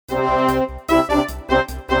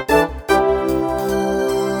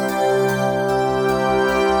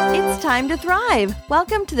time to thrive.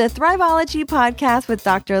 Welcome to the Thriveology Podcast with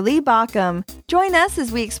Dr. Lee Baucom. Join us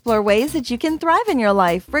as we explore ways that you can thrive in your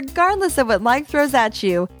life, regardless of what life throws at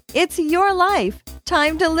you. It's your life.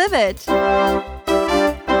 Time to live it.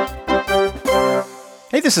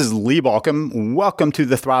 Hey, this is Lee Baucom. Welcome to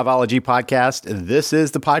the Thriveology Podcast. This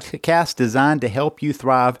is the podcast designed to help you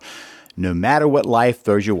thrive no matter what life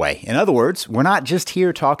throws your way. In other words, we're not just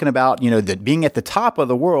here talking about, being at the top of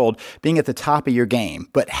the world, being at the top of your game,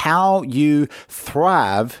 but how you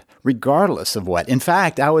thrive regardless of what. In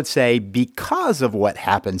fact, I would say because of what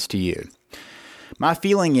happens to you. My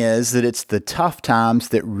feeling is that it's the tough times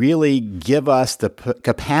that really give us the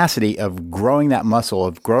capacity of growing that muscle,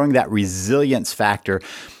 of growing that resilience factor.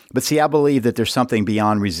 But see, I believe that there's something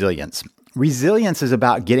beyond resilience. Resilience is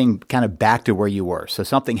about getting kind of back to where you were. So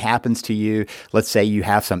something happens to you. Let's say you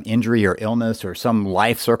have some injury or illness or some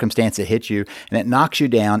life circumstance that hits you and it knocks you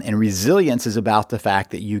down. And resilience is about the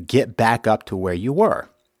fact that you get back up to where you were.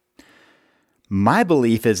 My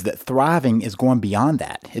belief is that thriving is going beyond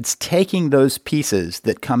that. It's taking those pieces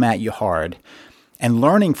that come at you hard and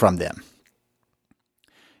learning from them.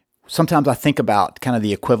 Sometimes I think about kind of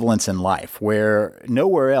the equivalence in life where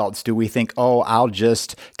nowhere else do we think, I'll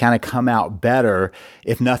just kind of come out better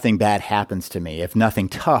if nothing bad happens to me, if nothing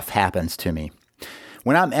tough happens to me.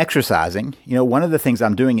 When I'm exercising, one of the things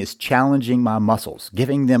I'm doing is challenging my muscles,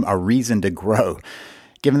 giving them a reason to grow,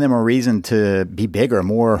 giving them a reason to be bigger,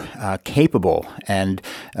 more capable. And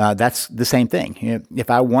that's the same thing. If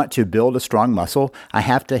I want to build a strong muscle, I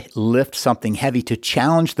have to lift something heavy to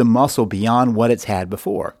challenge the muscle beyond what it's had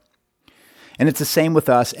before. And it's the same with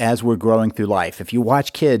us as we're growing through life. If you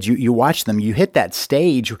watch kids, you watch them, you hit that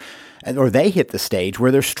stage, or they hit the stage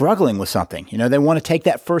where they're struggling with something. They want to take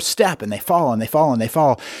that first step and they fall and they fall and they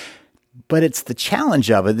fall. But it's the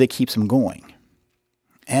challenge of it that keeps them going.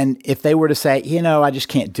 And if they were to say, I just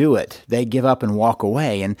can't do it, they give up and walk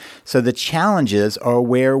away. And so the challenges are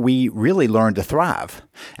where we really learn to thrive.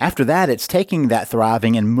 After that, it's taking that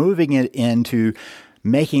thriving and moving it into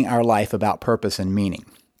making our life about purpose and meaning.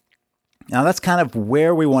 Now, that's kind of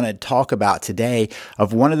where we want to talk about today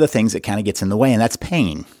of one of the things that kind of gets in the way, and that's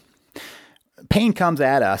pain. Pain comes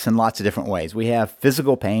at us in lots of different ways. We have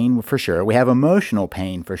physical pain for sure. We have emotional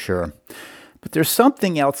pain for sure. But there's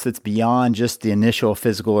something else that's beyond just the initial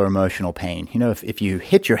physical or emotional pain. If you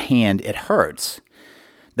hit your hand, it hurts.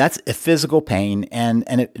 That's a physical pain, and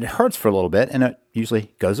it hurts for a little bit, and it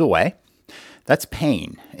usually goes away. That's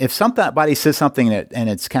pain. If somebody says something and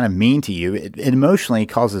it's kind of mean to you, it emotionally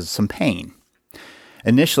causes some pain.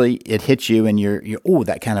 Initially, it hits you and you're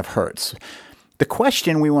that kind of hurts. The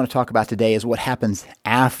question we want to talk about today is what happens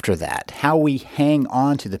after that, how we hang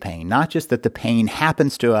on to the pain, not just that the pain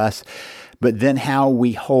happens to us, but then how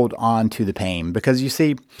we hold on to the pain. Because you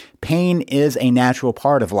see, pain is a natural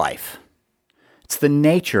part of life. It's the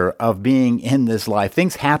nature of being in this life.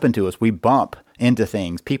 Things happen to us. We bump into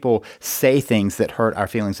things. People say things that hurt our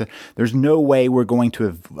feelings. There's no way we're going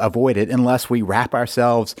to avoid it unless we wrap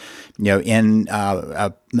ourselves, in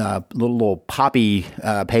a little poppy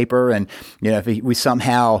paper, and if we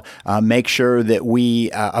somehow make sure that we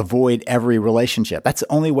avoid every relationship. That's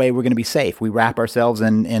the only way we're going to be safe. We wrap ourselves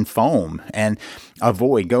in foam and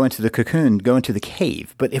avoid, go into the cocoon, go into the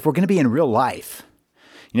cave. But if we're going to be in real life,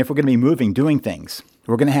 if we're going to be moving, doing things,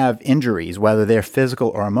 we're going to have injuries, whether they're physical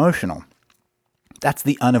or emotional. That's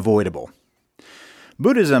the unavoidable.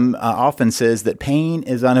 Buddhism often says that pain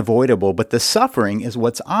is unavoidable, but the suffering is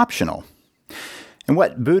what's optional. And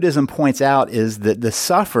what Buddhism points out is that the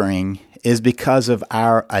suffering is because of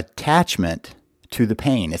our attachment to the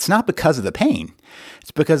pain. It's not because of the pain.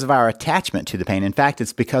 It's because of our attachment to the pain. In fact,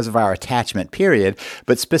 it's because of our attachment, period.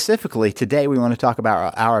 But specifically, today we want to talk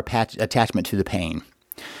about our attachment to the pain.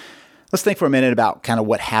 Let's think for a minute about kind of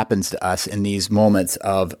what happens to us in these moments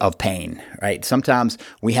of pain, right? Sometimes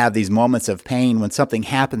we have these moments of pain when something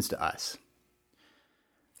happens to us.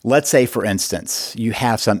 Let's say, for instance, you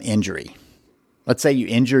have some injury. Let's say you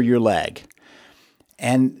injure your leg.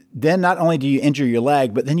 And then not only do you injure your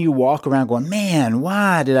leg, but then you walk around going, man,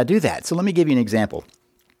 why did I do that? So let me give you an example.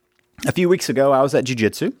 A few weeks ago, I was at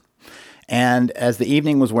jiu-jitsu. And as the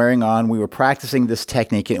evening was wearing on, we were practicing this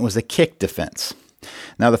technique, and it was a kick defense.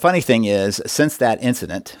 Now, the funny thing is, since that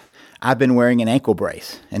incident, I've been wearing an ankle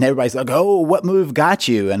brace. And everybody's like, what move got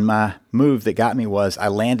you? And my move that got me was I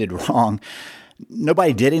landed wrong.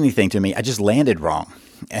 Nobody did anything to me. I just landed wrong.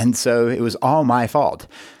 And so it was all my fault.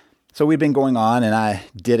 So we'd been going on, and I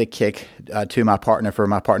did a kick to my partner for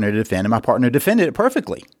my partner to defend, and my partner defended it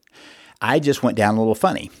perfectly. I just went down a little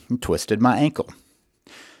funny and twisted my ankle.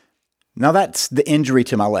 Now, that's the injury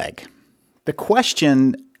to my leg. The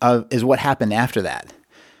question is what happened after that.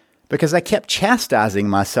 because I kept chastising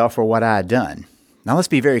myself for what I had done. Now, let's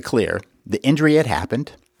be very clear. The injury had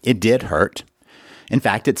happened. It did hurt. In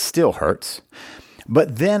fact, it still hurts.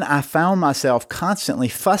 But then I found myself constantly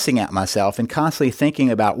fussing at myself and constantly thinking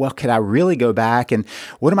about, well, could I really go back? And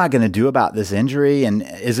what am I going to do about this injury? And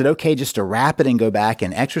is it okay just to wrap it and go back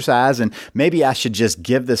and exercise? And maybe I should just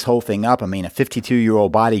give this whole thing up. I mean, a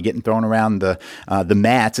 52-year-old body getting thrown around the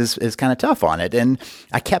mats is kind of tough on it. And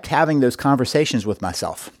I kept having those conversations with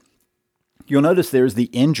myself. You'll notice there's the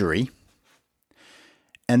injury.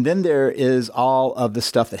 And then there is all of the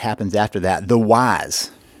stuff that happens after that, the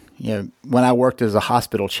whys. You know, when I worked as a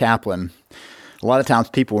hospital chaplain, a lot of times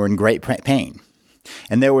people were in great pain.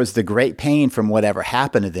 And there was the great pain from whatever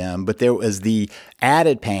happened to them, but there was the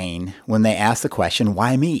added pain when they asked the question,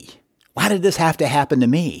 why me? Why did this have to happen to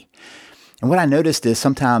me? And what I noticed is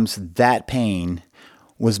sometimes that pain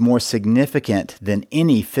was more significant than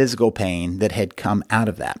any physical pain that had come out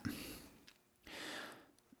of that.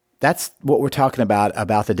 That's what we're talking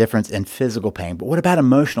about the difference in physical pain. But what about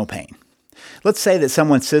emotional pain? Let's say that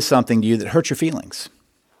someone says something to you that hurts your feelings.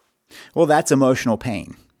 Well, that's emotional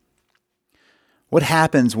pain. What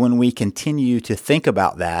happens when we continue to think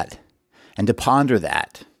about that and to ponder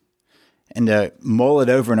that and to mull it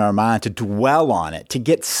over in our mind, to dwell on it, to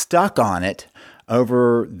get stuck on it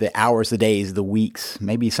over the hours, the days, the weeks,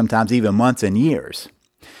 maybe sometimes even months and years?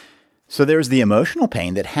 So there's the emotional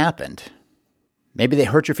pain that happened. Maybe they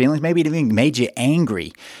hurt your feelings. Maybe it even made you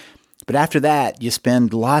angry. But after that, you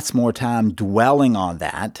spend lots more time dwelling on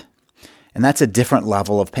that. And that's a different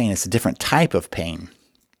level of pain. It's a different type of pain.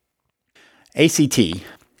 ACT,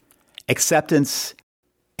 acceptance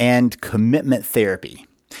and commitment therapy.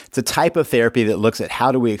 It's a type of therapy that looks at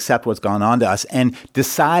how do we accept what's gone on to us and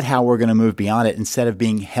decide how we're going to move beyond it instead of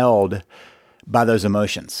being held by those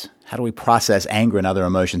emotions. How do we process anger and other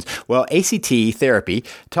emotions? Well, ACT therapy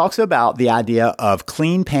talks about the idea of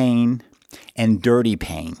clean pain and dirty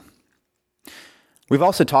pain. We've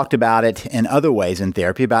also talked about it in other ways in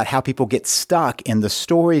therapy about how people get stuck in the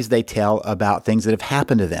stories they tell about things that have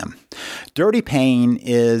happened to them. Dirty pain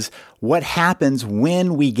is what happens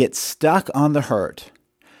when we get stuck on the hurt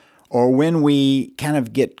or when we kind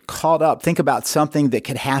of get caught up, think about something that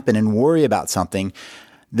could happen and worry about something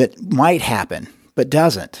that might happen but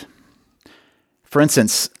doesn't. For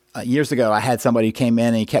instance, years ago, I had somebody who came in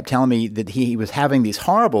and he kept telling me that he was having these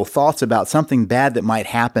horrible thoughts about something bad that might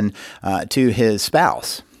happen to his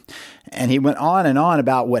spouse. And he went on and on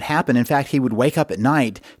about what happened. In fact, he would wake up at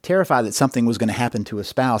night terrified that something was going to happen to his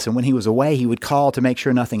spouse. And when he was away, he would call to make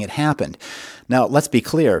sure nothing had happened. Now, let's be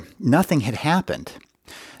clear. Nothing had happened.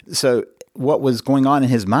 So what was going on in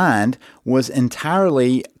his mind was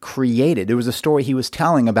entirely created. There was a story he was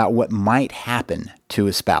telling about what might happen to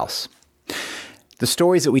his spouse. The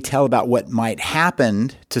stories that we tell about what might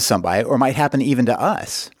happen to somebody or might happen even to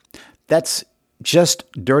us, that's just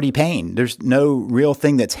dirty pain. There's no real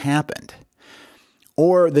thing that's happened.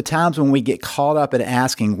 Or the times when we get caught up in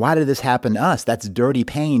asking, why did this happen to us? That's dirty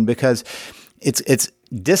pain because it's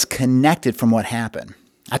disconnected from what happened.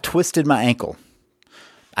 I twisted my ankle.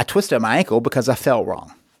 I twisted my ankle because I fell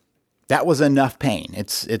wrong. That was enough pain.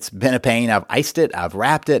 It's been a pain. I've iced it. I've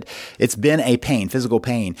wrapped it. It's been a pain, physical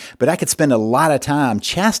pain. But I could spend a lot of time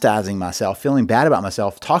chastising myself, feeling bad about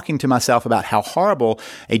myself, talking to myself about how horrible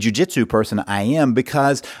a jiu-jitsu person I am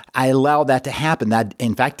because I allowed that to happen. I,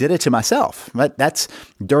 in fact, did it to myself. But that's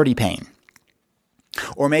dirty pain.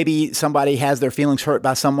 Or maybe somebody has their feelings hurt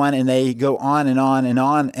by someone and they go on and on and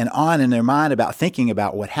on and on in their mind about thinking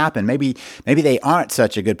about what happened. Maybe they aren't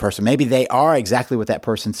such a good person. Maybe they are exactly what that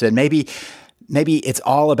person said. Maybe it's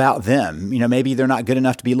all about them. You know, maybe they're not good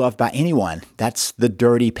enough to be loved by anyone. That's the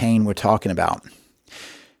dirty pain we're talking about.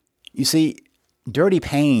 You see, dirty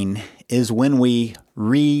pain is when we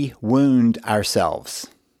re-wound ourselves.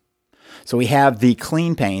 So we have the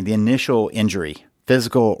clean pain, the initial injury,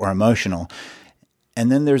 physical or emotional. And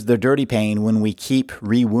then there's the dirty pain when we keep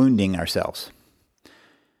re-wounding ourselves.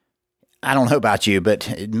 I don't know about you,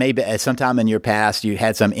 but maybe at some time in your past you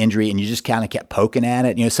had some injury and you just kind of kept poking at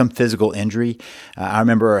it, some physical injury. I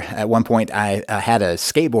remember at one point I had a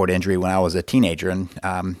skateboard injury when I was a teenager, and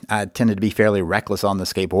I tended to be fairly reckless on the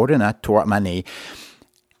skateboard, and I tore up my knee.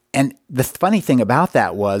 And the funny thing about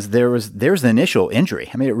that was there's the initial injury.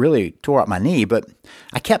 I mean, it really tore up my knee, but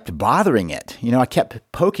I kept bothering it. I kept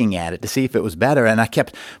poking at it to see if it was better, and I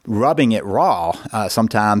kept rubbing it raw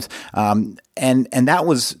sometimes. And that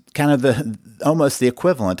was kind of almost the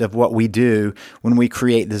equivalent of what we do when we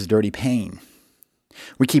create this dirty pain.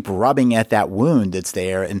 We keep rubbing at that wound that's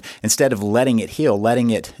there, and instead of letting it heal, letting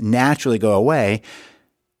it naturally go away,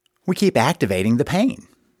 we keep activating the pain.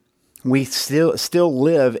 We still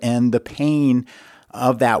live in the pain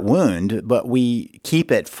of that wound, but we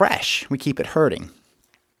keep it fresh. We keep it hurting.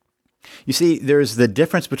 You see, there's the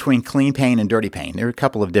difference between clean pain and dirty pain. There are a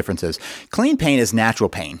couple of differences. Clean pain is natural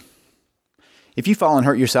pain. If you fall and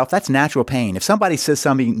hurt yourself, that's natural pain. If somebody says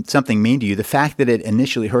something mean to you, the fact that it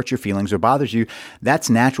initially hurts your feelings or bothers you, that's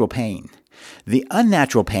natural pain. The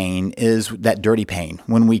unnatural pain is that dirty pain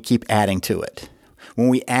when we keep adding to it. When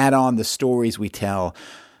we add on the stories we tell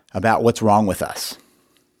about what's wrong with us,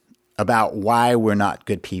 about why we're not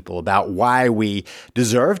good people, about why we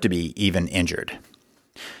deserve to be even injured.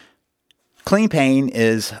 Clean pain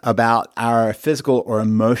is about our physical or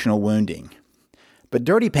emotional wounding. But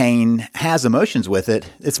dirty pain has emotions with it.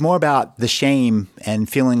 It's more about the shame and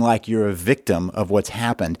feeling like you're a victim of what's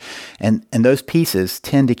happened. And those pieces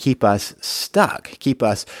tend to keep us stuck, keep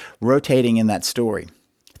us rotating in that story.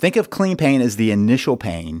 Think of clean pain as the initial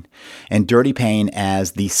pain and dirty pain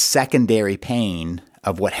as the secondary pain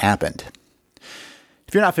of what happened.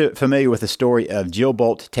 If you're not familiar with the story of Jill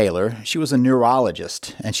Bolte Taylor, she was a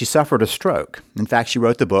neurologist and she suffered a stroke. In fact, she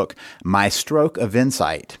wrote the book, My Stroke of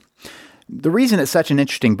Insight. The reason it's such an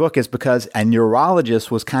interesting book is because a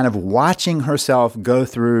neurologist was kind of watching herself go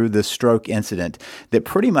through the stroke incident that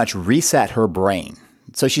pretty much reset her brain.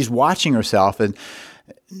 So she's watching herself, and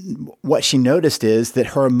what she noticed is that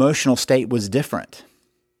her emotional state was different.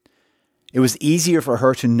 It was easier for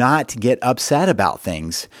her to not get upset about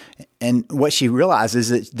things. And what she realized is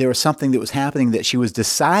that there was something that was happening that she was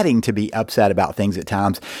deciding to be upset about things at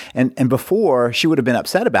times. And before, she would have been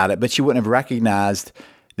upset about it, but she wouldn't have recognized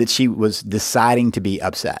that she was deciding to be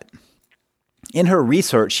upset. In her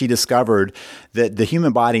research, she discovered that the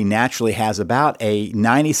human body naturally has about a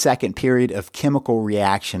 90-second period of chemical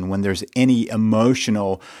reaction when there's any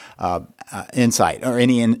emotional insight or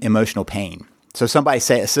any emotional pain. So somebody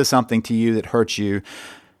says something to you that hurts you,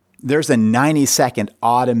 there's a 90-second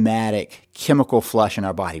automatic chemical flush in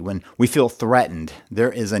our body. When we feel threatened,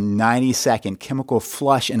 there is a 90-second chemical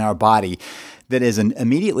flush in our body that is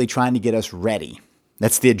immediately trying to get us ready.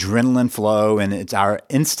 That's the adrenaline flow, and it's our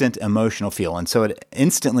instant emotional feel. And so it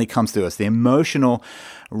instantly comes through us. The emotional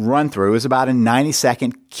run-through is about a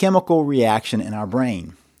 90-second chemical reaction in our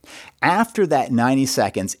brain. After that 90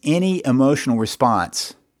 seconds, any emotional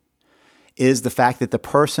response is the fact that the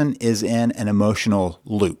person is in an emotional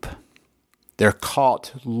loop. They're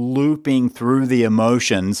caught looping through the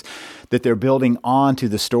emotions that they're building onto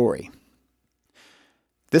the story.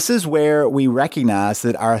 This is where we recognize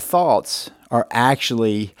that our thoughts are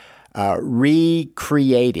actually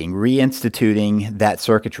reinstituting that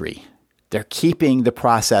circuitry. They're keeping the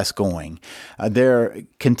process going. They're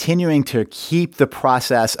continuing to keep the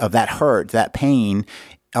process of that hurt, that pain,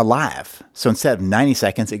 alive. So instead of 90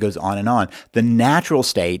 seconds, it goes on and on. The natural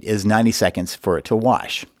state is 90 seconds for it to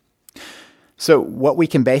wash. So what we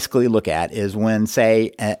can basically look at is when,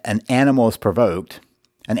 say, an animal is provoked,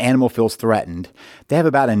 an animal feels threatened, they have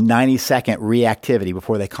about a 90-second reactivity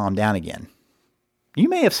before they calm down again. You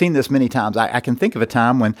may have seen this many times. I can think of a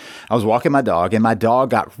time when I was walking my dog and my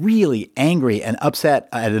dog got really angry and upset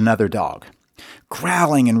at another dog,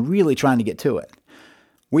 growling and really trying to get to it.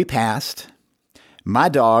 We passed. My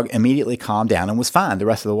dog immediately calmed down and was fine the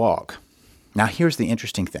rest of the walk. Now, here's the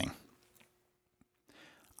interesting thing.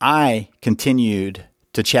 I continued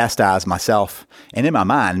to chastise myself, and in my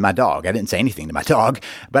mind, my dog. I didn't say anything to my dog,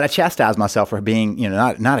 but I chastised myself for being,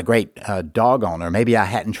 not a great dog owner. Maybe I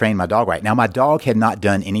hadn't trained my dog right. Now, my dog had not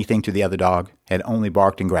done anything to the other dog, had only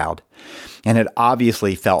barked and growled, and had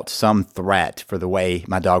obviously felt some threat for the way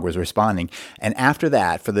my dog was responding. And after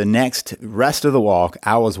that, for the next rest of the walk,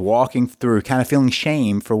 I was walking through kind of feeling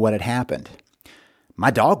shame for what had happened.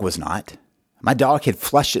 My dog was not. My dog had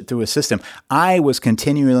flushed it through his system. I was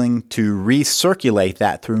continuing to recirculate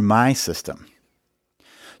that through my system.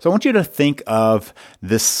 So I want you to think of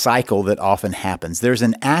this cycle that often happens. There's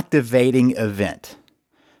an activating event.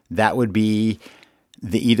 That would be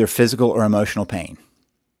the either physical or emotional pain.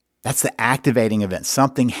 That's the activating event.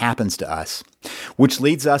 Something happens to us, which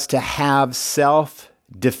leads us to have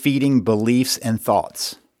self-defeating beliefs and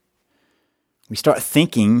thoughts. We start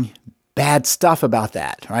thinking bad stuff about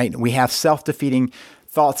that, right? We have self-defeating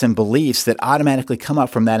thoughts and beliefs that automatically come up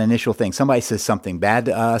from that initial thing. Somebody says something bad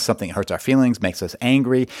to us, something that hurts our feelings, makes us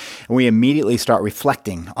angry, and we immediately start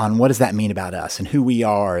reflecting on what does that mean about us and who we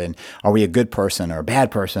are, and are we a good person or a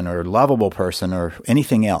bad person or a lovable person or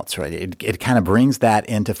anything else, right? It kind of brings that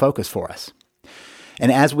into focus for us.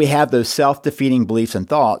 And as we have those self-defeating beliefs and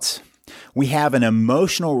thoughts, we have an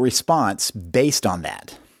emotional response based on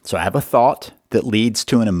that. So I have a thought that leads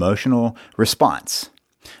to an emotional response.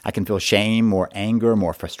 I can feel shame, more anger,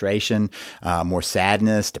 more frustration, more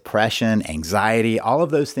sadness, depression, anxiety. All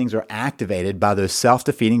of those things are activated by those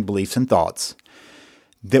self-defeating beliefs and thoughts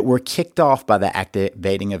that were kicked off by the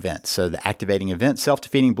activating event. So the activating event,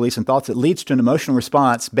 self-defeating beliefs and thoughts, it leads to an emotional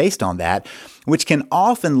response based on that, which can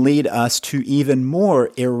often lead us to even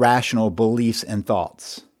more irrational beliefs and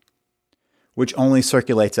thoughts, which only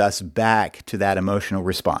circulates us back to that emotional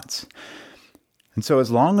response. And so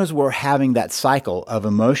as long as we're having that cycle of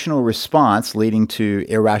emotional response leading to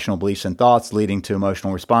irrational beliefs and thoughts, leading to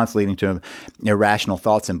emotional response, leading to irrational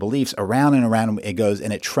thoughts and beliefs, around and around it goes,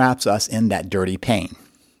 and it traps us in that dirty pain.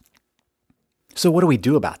 So what do we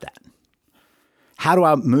do about that? How do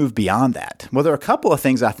I move beyond that? Well, there are a couple of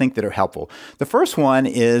things I think that are helpful. The first one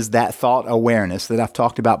is that thought awareness that I've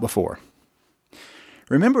talked about before.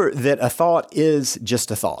 Remember that a thought is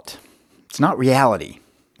just a thought. It's not reality.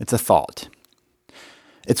 It's a thought.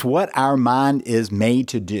 It's what our mind is made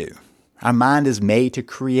to do. Our mind is made to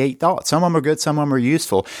create thoughts. Some of them are good, some of them are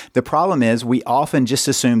useful. The problem is we often just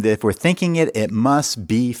assume that if we're thinking it, it must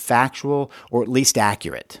be factual or at least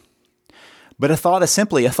accurate. But a thought is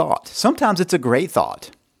simply a thought. Sometimes it's a great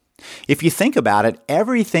thought. If you think about it,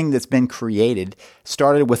 everything that's been created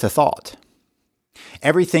started with a thought.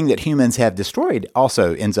 Everything that humans have destroyed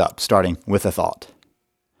also ends up starting with a thought.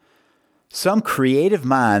 Some creative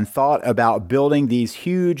mind thought about building these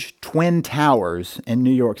huge twin towers in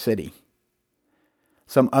New York City.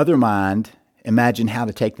 Some other mind imagined how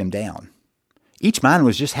to take them down. Each mind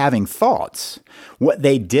was just having thoughts. What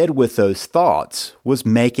they did with those thoughts was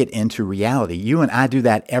make it into reality. You and I do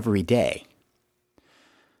that every day.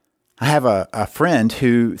 I have a friend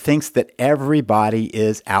who thinks that everybody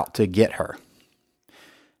is out to get her.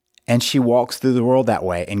 And she walks through the world that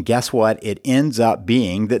way. And guess what? It ends up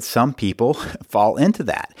being that some people fall into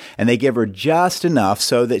that. And they give her just enough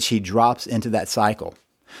so that she drops into that cycle.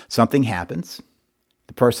 Something happens.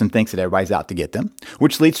 The person thinks that everybody's out to get them,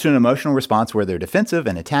 which leads to an emotional response where they're defensive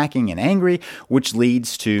and attacking and angry, which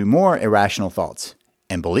leads to more irrational thoughts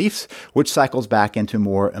and beliefs, which cycles back into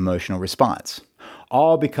more emotional response.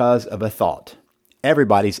 All because of a thought.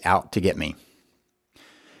 Everybody's out to get me.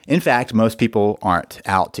 In fact, most people aren't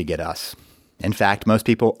out to get us. In fact, most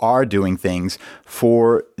people are doing things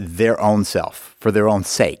for their own self, for their own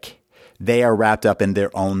sake. They are wrapped up in their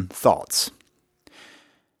own thoughts.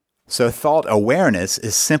 So thought awareness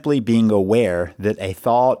is simply being aware that a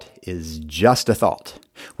thought is just a thought,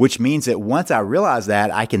 which means that once I realize that,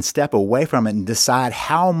 I can step away from it and decide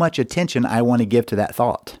how much attention I want to give to that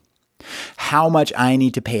thought. How much I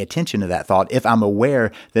need to pay attention to that thought if I'm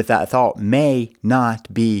aware that that thought may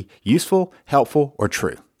not be useful, helpful, or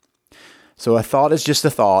true. So a thought is just a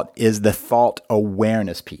thought is the thought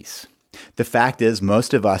awareness piece. The fact is,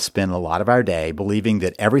 most of us spend a lot of our day believing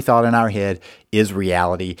that every thought in our head is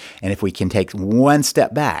reality. And if we can take one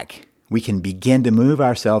step back, we can begin to move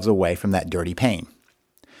ourselves away from that dirty pain.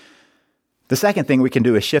 The second thing we can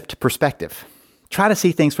do is shift perspective. Try to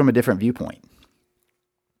see things from a different viewpoint.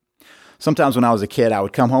 Sometimes when I was a kid, I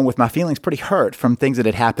would come home with my feelings pretty hurt from things that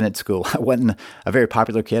had happened at school. I wasn't a very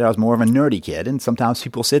popular kid. I was more of a nerdy kid. And sometimes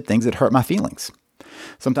people said things that hurt my feelings.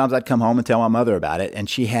 Sometimes I'd come home and tell my mother about it, and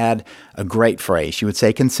she had a great phrase. She would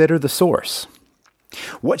say, consider the source.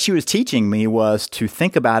 What she was teaching me was to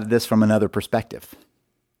think about this from another perspective.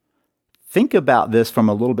 Think about this from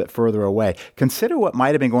a little bit further away. Consider what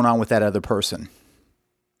might have been going on with that other person.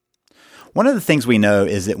 One of the things we know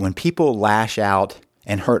is that when people lash out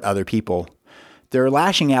and hurt other people, they're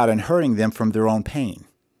lashing out and hurting them from their own pain.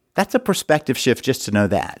 That's a perspective shift just to know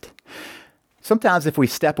that. Sometimes if we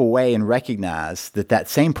step away and recognize that that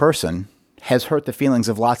same person has hurt the feelings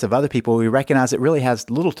of lots of other people, we recognize it really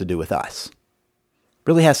has little to do with us.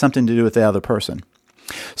 Really has something to do with the other person.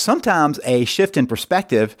 Sometimes a shift in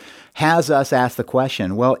perspective has us ask the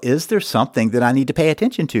question, well, is there something that I need to pay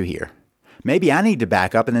attention to here? Maybe I need to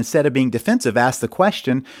back up and instead of being defensive, ask the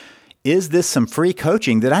question, is this some free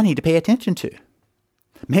coaching that I need to pay attention to?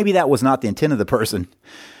 Maybe that was not the intent of the person.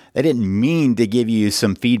 They didn't mean to give you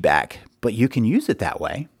some feedback, but you can use it that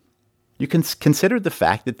way. You can consider the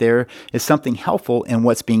fact that there is something helpful in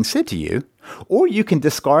what's being said to you, or you can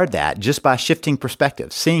discard that just by shifting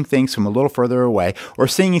perspectives, seeing things from a little further away, or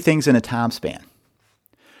seeing things in a time span.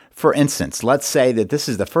 For instance, let's say that this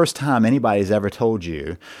is the first time anybody's ever told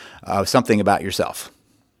you something about yourself.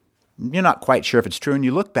 You're not quite sure if it's true, and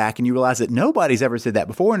you look back and you realize that nobody's ever said that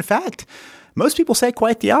before. In fact, most people say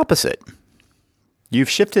quite the opposite. You've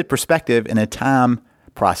shifted perspective in a time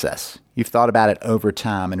process. You've thought about it over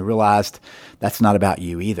time and realized that's not about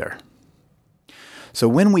you either. So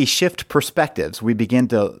when we shift perspectives, we begin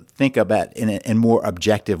to think about it in more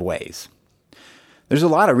objective ways. There's a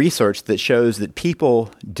lot of research that shows that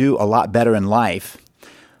people do a lot better in life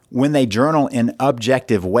when they journal in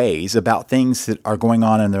objective ways about things that are going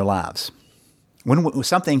on in their lives. When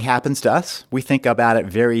something happens to us, we think about it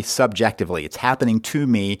very subjectively. It's happening to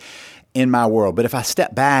me in my world. But if I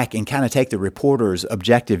step back and kind of take the reporter's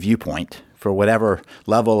objective viewpoint for whatever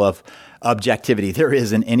level of objectivity there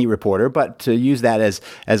is in any reporter, but to use that as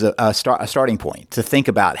a starting point, to think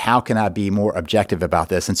about how can I be more objective about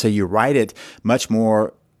this. And so you write it much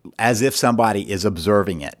more as if somebody is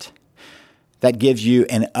observing it. That gives you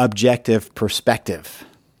an objective perspective.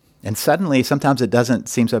 And suddenly, sometimes it doesn't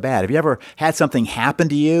seem so bad. Have you ever had something happen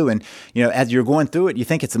to you and, as you're going through it, you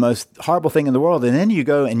think it's the most horrible thing in the world, and then you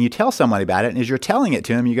go and you tell somebody about it, and as you're telling it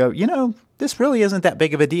to them, you go, this really isn't that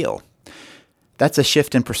big of a deal. That's a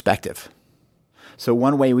shift in perspective. So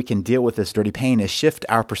one way we can deal with this dirty pain is shift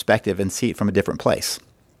our perspective and see it from a different place.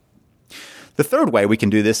 The third way we can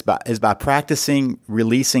do this is by practicing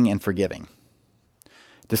releasing and forgiving.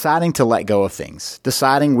 Deciding to let go of things.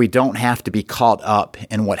 Deciding we don't have to be caught up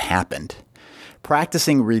in what happened.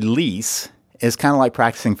 Practicing release is kind of like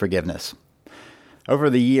practicing forgiveness. Over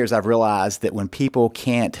the years, I've realized that when people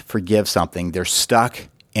can't forgive something, they're stuck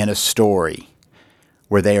in a story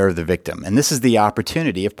where they are the victim. And this is the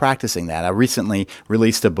opportunity of practicing that. I recently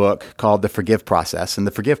released a book called The Forgive Process. And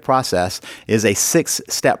the Forgive Process is a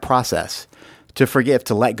 6-step process to forgive,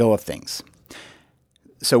 to let go of things.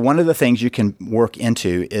 So one of the things you can work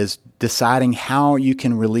into is deciding how you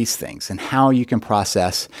can release things and how you can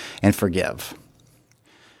process and forgive.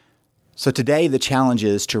 So today, the challenge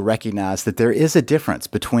is to recognize that there is a difference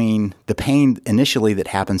between the pain initially that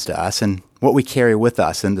happens to us and what we carry with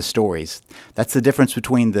us in the stories. That's the difference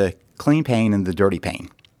between the clean pain and the dirty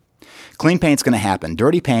pain. Clean pain is going to happen.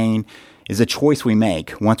 Dirty pain is a choice we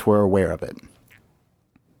make once we're aware of it.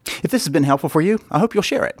 If this has been helpful for you, I hope you'll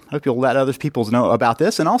share it. I hope you'll let other people know about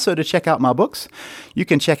this, and also to check out my books. You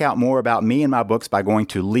can check out more about me and my books by going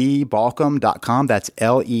to leebaucom.com. That's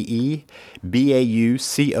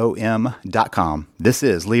LeeBaucom.com. This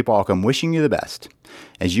is Lee Baucom wishing you the best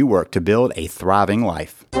as you work to build a thriving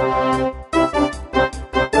life.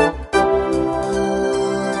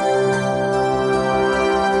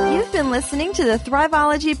 Listening to the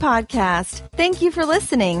Thriveology podcast. Thank you for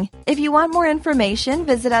listening. If you want more information,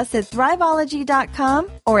 visit us at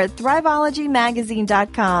Thriveology.com or at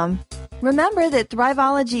ThriveologyMagazine.com. Remember that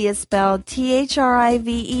Thriveology is spelled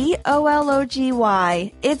Thriveology.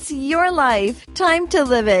 It's your life. Time to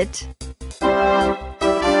live it.